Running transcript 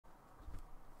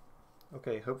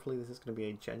Okay, hopefully this is going to be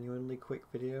a genuinely quick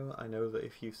video. I know that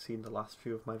if you've seen the last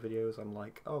few of my videos, I'm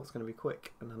like, oh, it's going to be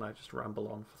quick, and then I just ramble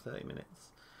on for 30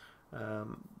 minutes.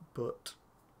 But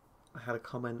I had a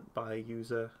comment by a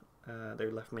user, they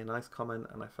left me a nice comment,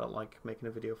 and I felt like making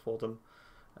a video for them,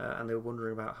 and they were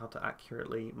wondering about how to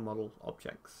accurately model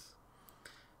objects.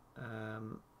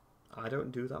 I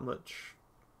don't do that much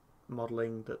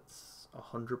modeling that's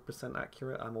 100%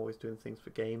 accurate. I'm always doing things for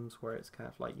games where it's kind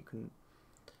of like you can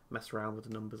mess around with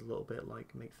the numbers a little bit,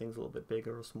 like make things a little bit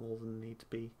bigger or smaller than they need to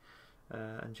be,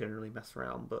 and generally mess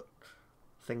around, but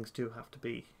things do have to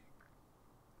be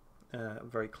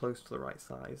very close to the right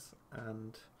size.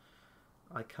 And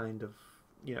I kind of,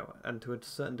 and to a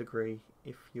certain degree,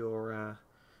 if you're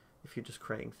just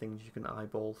creating things, you can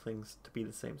eyeball things to be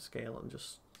the same scale and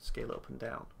just scale up and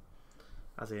down.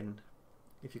 As in,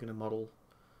 if you're going to model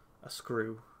a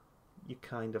screw, you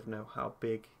kind of know how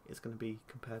big it's going to be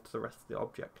compared to the rest of the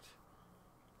object.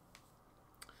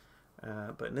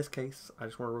 But in this case, I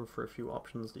just want to run through a few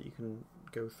options that you can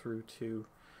go through to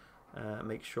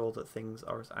make sure that things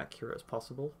are as accurate as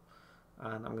possible.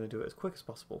 And I'm going to do it as quick as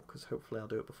possible, because hopefully I'll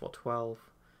do it before 12.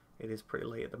 It is pretty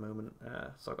late at the moment,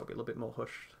 so I've got to be a little bit more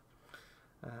hushed.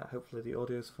 Hopefully the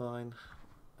audio's fine.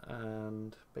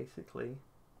 And basically,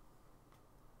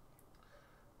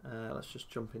 let's just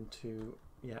jump into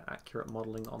accurate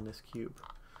modeling on this cube.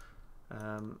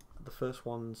 The first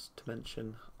ones to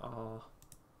mention are,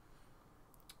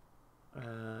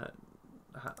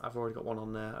 I've already got one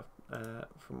on there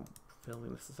from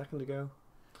filming this a second ago,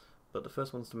 but the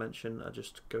first ones to mention are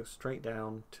just go straight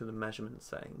down to the measurement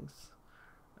settings.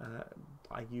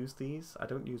 I use these. I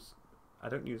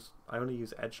only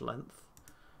use edge length,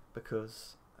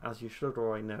 because as you should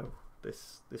already know,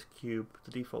 this cube,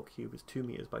 the default cube, is 2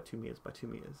 meters by 2 meters by 2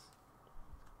 meters.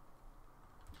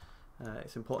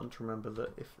 It's important to remember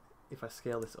that if I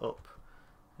scale this up,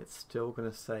 it's still going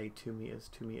to say 2 meters,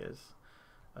 2 meters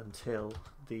until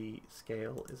the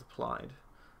scale is applied,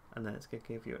 and then it's going to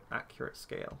give you an accurate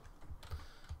scale.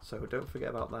 So don't forget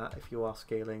about that if you are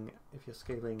scaling. If you're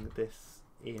scaling this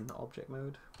in object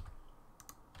mode,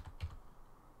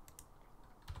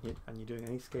 and you're doing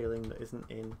any scaling that isn't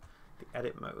in the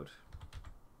edit mode,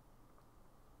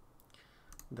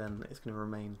 then it's going to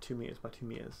remain 2 meters by 2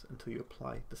 meters until you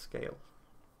apply the scale.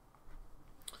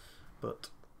 But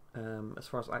as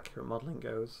far as accurate modeling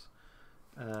goes,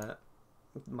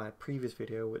 my previous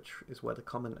video, which is where the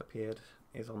comment appeared,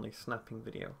 is on the snapping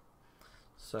video.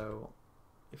 So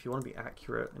if you want to be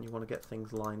accurate and you want to get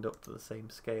things lined up to the same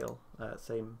scale,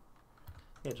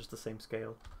 just the same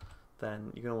scale,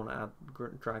 then you're going to want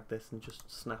to drag this and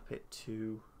just snap it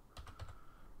to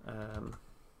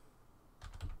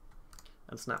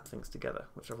and snap things together,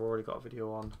 which I've already got a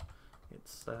video on.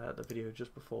 It's the video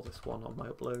just before this one on my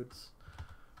uploads.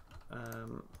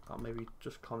 I'll maybe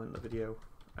just comment the video,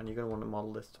 and you're going to want to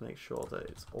model this to make sure that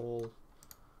it's all,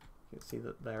 you can see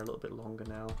that they're a little bit longer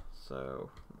now, so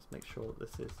let's make sure that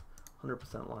this is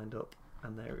 100% lined up,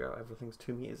 and there we go, everything's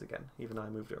 2 meters again, even though I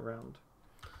moved it around.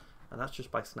 And that's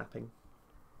just by snapping,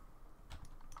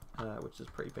 which is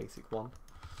a pretty basic one.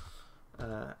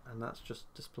 And that's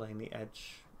just displaying the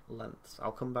edge lengths.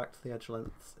 I'll come back to the edge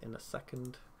lengths in a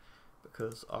second,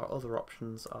 because our other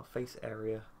options are face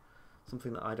area,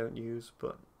 something that I don't use,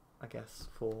 but I guess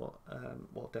for,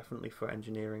 well, definitely for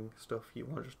engineering stuff, you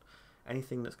want just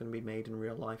anything that's going to be made in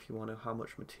real life, you want to know how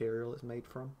much material it's made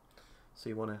from. So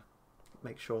you want to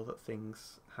make sure that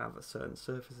things have a certain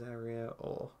surface area,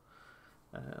 or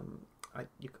I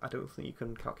don't think you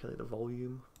can calculate the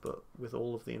volume, but with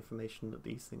all of the information that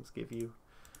these things give you,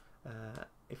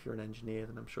 if you're an engineer,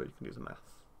 then I'm sure you can do the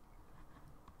math.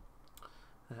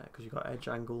 Because you've got edge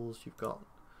angles, you've got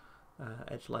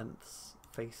edge lengths,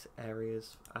 face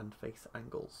areas, and face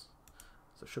angles.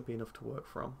 So it should be enough to work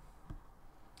from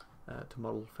to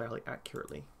model fairly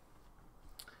accurately.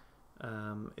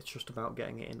 It's just about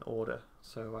getting it in order.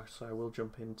 So I will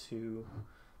jump into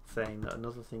saying that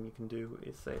another thing you can do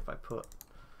is, say if I put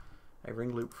a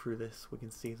ring loop through this, we can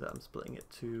see that I'm splitting it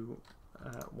to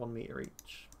 1 meter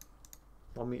each.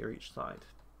 1 meter each side.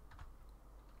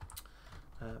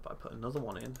 But I put another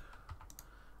one in,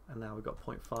 and now we've got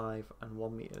 0.5 and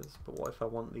 1 meters. But what if I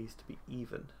want these to be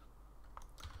even?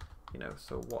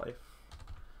 So what if,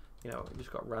 you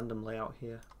just got random layout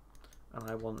here, and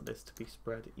I want this to be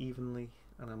spread evenly,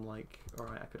 and I'm like,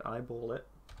 alright, I could eyeball it,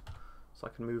 so I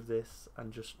can move this,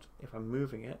 and just, if I'm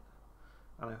moving it,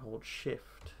 and I hold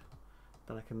shift,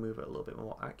 then I can move it a little bit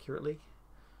more accurately.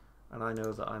 And I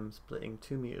know that I'm splitting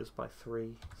 2 meters by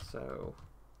 3, so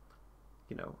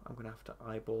I'm going to have to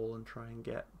eyeball and try and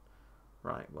get,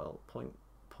 right, well,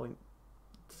 0.66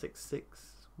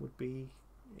 would be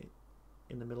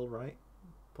in the middle, right?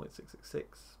 0.666,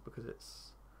 because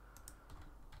it's,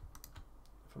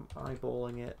 if I'm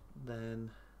eyeballing it, then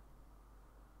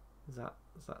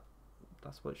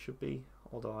that's what it should be.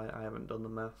 Although I haven't done the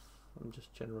math, I'm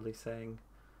just generally saying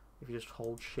if you just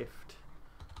hold shift,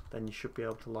 then you should be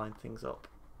able to line things up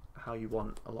how you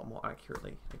want a lot more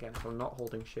accurately. Again, if I'm not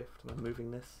holding shift and I'm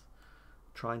moving this,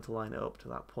 trying to line it up to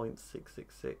that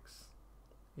 0.666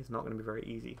 is not going to be very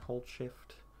easy. Hold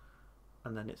shift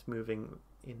and then it's moving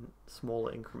in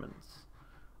smaller increments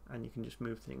and you can just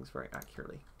move things very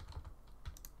accurately.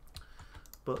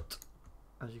 But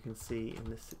as you can see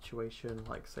in this situation,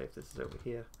 like say if this is over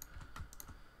here,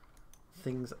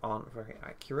 things aren't very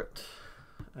accurate.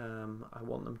 I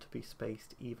want them to be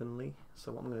spaced evenly,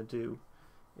 so what I'm going to do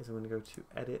is I'm going to go to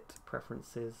Edit,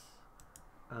 Preferences,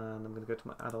 and I'm going to go to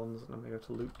my add-ons and I'm going to go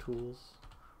to Loop Tools.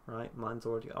 Right, mine's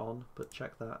already on, but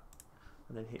check that,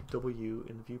 and then hit W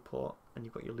in the viewport and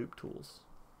you've got your loop tools.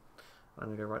 I'm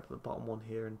going to go right to the bottom one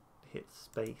here and hit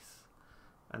space,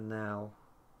 and now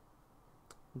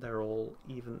they're all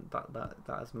even,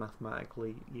 that is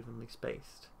mathematically evenly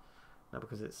spaced. Now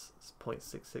because it's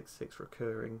 0.666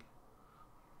 recurring,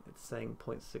 it's saying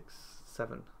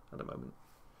 0.67 at the moment.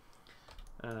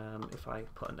 If I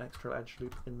put an extra edge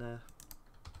loop in there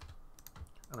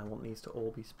and I want these to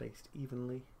all be spaced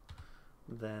evenly,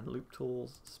 then loop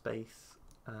tools, space,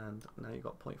 and now you've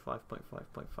got 0.5, 0.5,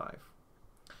 0.5.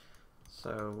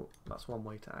 So that's one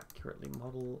way to accurately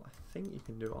model. I think you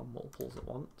can do it on multiples at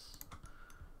once.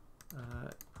 I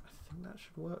think that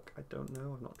should work. I don't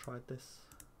know, I've not tried this.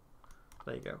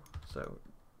 There you go, so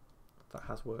that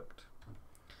has worked.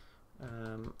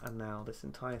 And now this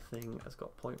entire thing has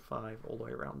got 0.5 all the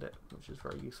way around it, which is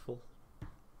very useful.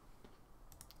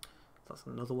 That's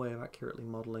another way of accurately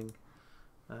modelling,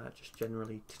 just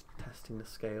generally testing the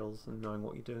scales and knowing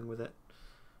what you're doing with it.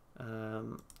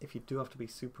 If you do have to be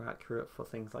super accurate for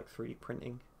things like 3D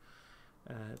printing,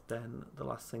 then the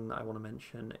last thing that I want to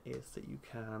mention is that you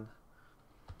can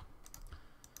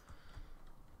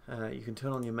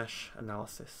turn on your mesh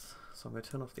analysis. So I'm going to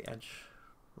turn off the edge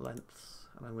lengths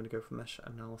and I'm going to go for mesh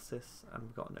analysis, and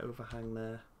we've got an overhang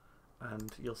there,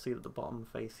 and you'll see that the bottom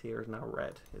face here is now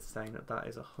red. It's saying that that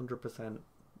is 100%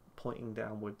 pointing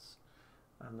downwards,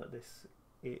 and that this,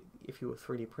 if you were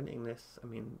 3D printing this, I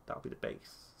mean, that would be the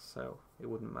base, so it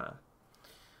wouldn't matter.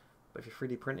 But if you're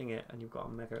 3D printing it and you've got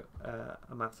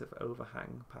a massive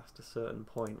overhang past a certain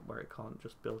point where it can't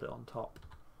just build it on top,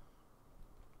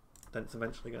 then it's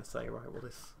eventually going to say, right, well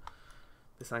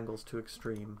this angle's too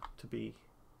extreme to be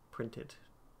printed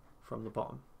from the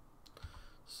bottom.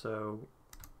 So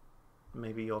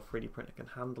maybe your 3D printer can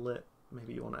handle it.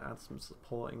 Maybe you want to add some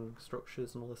supporting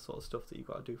structures and all this sort of stuff that you've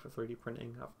got to do for 3D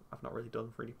printing. I've not really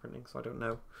done 3D printing, so I don't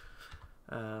know.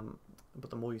 But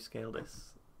the more you scale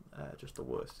this, just the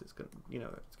worse it's going.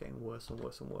 It's getting worse and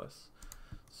worse and worse.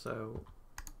 So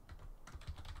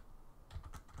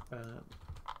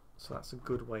that's a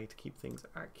good way to keep things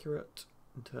accurate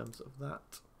in terms of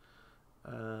that.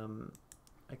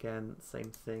 Again,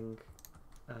 same thing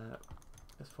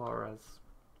as far as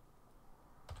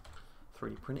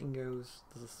 3D printing goes.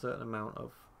 There's a certain amount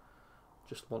of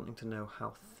just wanting to know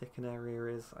how thick an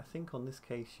area is. I think on this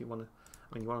case you want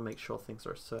to make sure things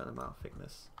are a certain amount of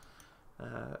thickness.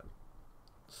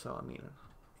 So I mean,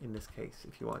 in this case,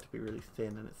 if you want it to be really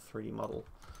thin and it's 3D model,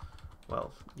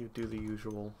 well, you do the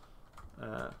usual,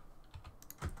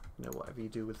 whatever you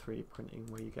do with 3D printing,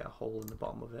 where you get a hole in the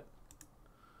bottom of it,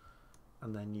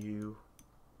 and then you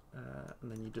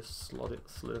just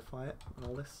solidify it and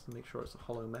all this, and make sure it's a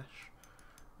hollow mesh.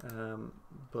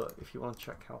 But if you want to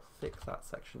check how thick that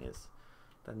section is,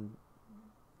 then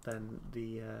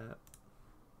the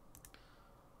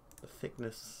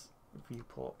thickness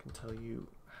viewport can tell you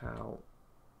how,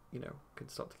 can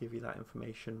start to give you that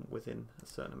information within a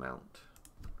certain amount,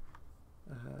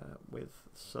 with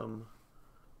some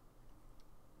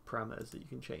parameters that you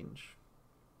can change.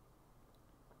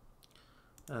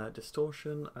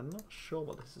 Distortion, I'm not sure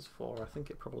what this is for. I think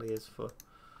it probably is for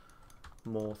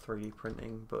more 3D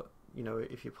printing, but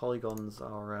if your polygons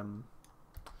are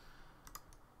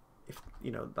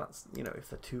if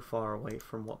they're too far away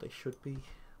from what they should be,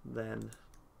 then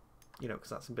because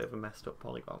that's a bit of a messed up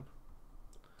polygon,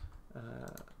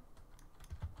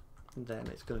 then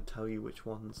it's going to tell you which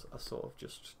ones are sort of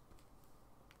just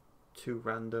too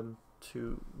random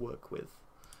to work with,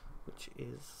 which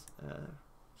is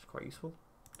quite useful.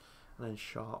 And then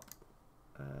sharp,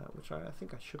 which I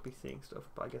think I should be seeing stuff,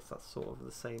 but I guess that's sort of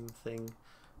the same thing.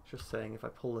 It's just saying if I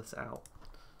pull this out,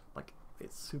 like,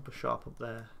 it's super sharp up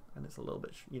there and it's a little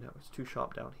bit, it's too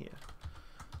sharp down here.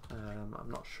 I'm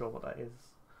not sure what that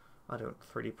is. I don't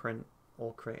 3D print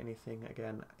or create anything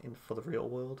again for the real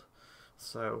world,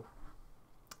 so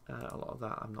a lot of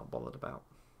that I'm not bothered about.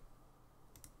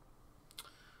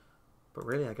 But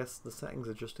really, I guess the settings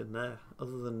are just in there,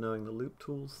 other than knowing the loop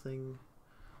tools thing,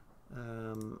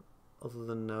 other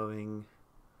than knowing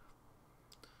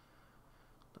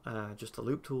just the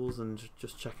loop tools and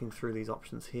just checking through these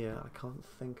options here. I can't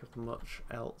think of much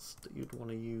else that you'd want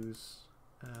to use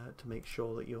to make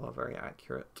sure that you are very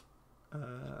accurate.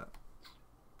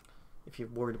 If you're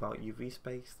worried about UV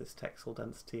space, this textile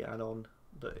density add-on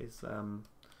that is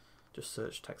just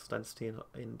search textile density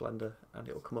in Blender and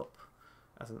it will come up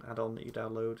as an add-on that you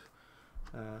download.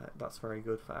 That's very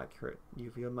good for accurate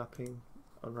UV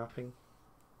unwrapping.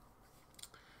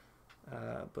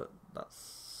 But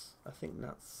I think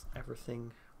that's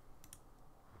everything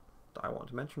that I want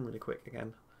to mention really quick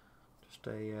again. Just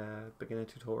a beginner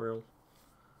tutorial.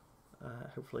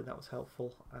 Hopefully that was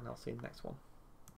helpful, and I'll see you in the next one.